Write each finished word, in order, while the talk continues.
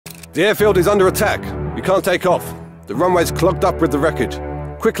The airfield is under attack. We can't take off. The runway's clogged up with the wreckage.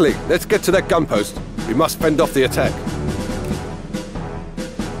 Quickly, let's get to that gun post. We must fend off the attack.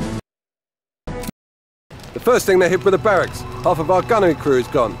 The first thing they hit were the barracks. Half of our gunnery crew is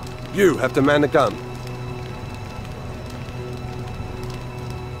gone. You have to man the gun.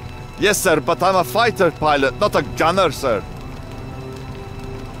 Yes, sir, but I'm a fighter pilot, not a gunner, sir.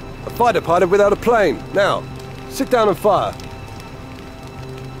 A fighter pilot without a plane. Now, sit down and fire.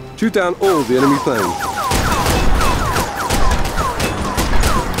 Shoot down all the enemy planes.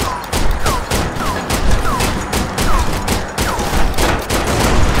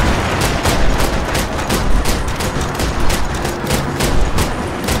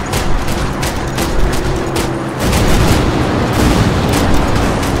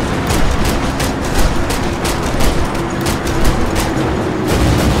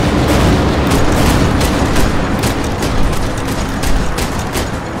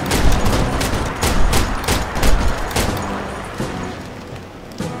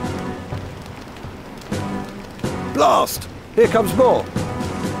 Blast! Here comes more.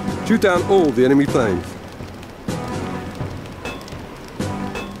 Shoot down all the enemy planes.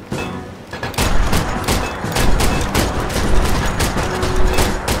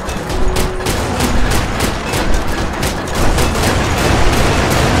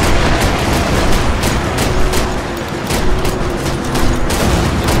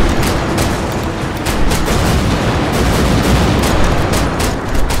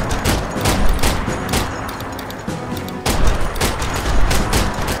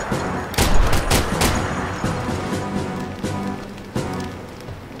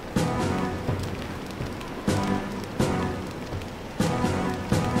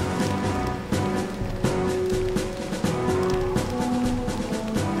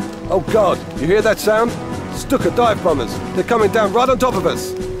 Oh God, you hear that sound? Stukas dive bombers. They're coming down right on top of us.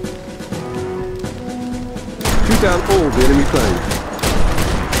 Shoot down all the enemy planes.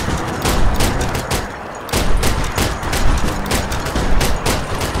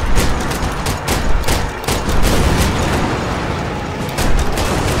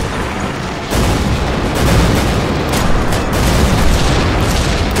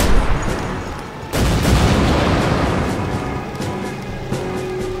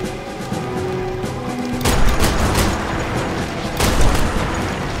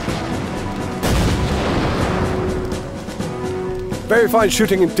 Very fine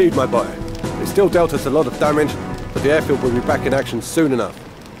shooting indeed, my boy. They still dealt us a lot of damage, but the airfield will be back in action soon enough.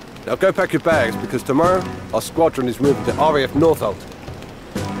 Now go pack your bags, because tomorrow our squadron is moving to RAF Northolt.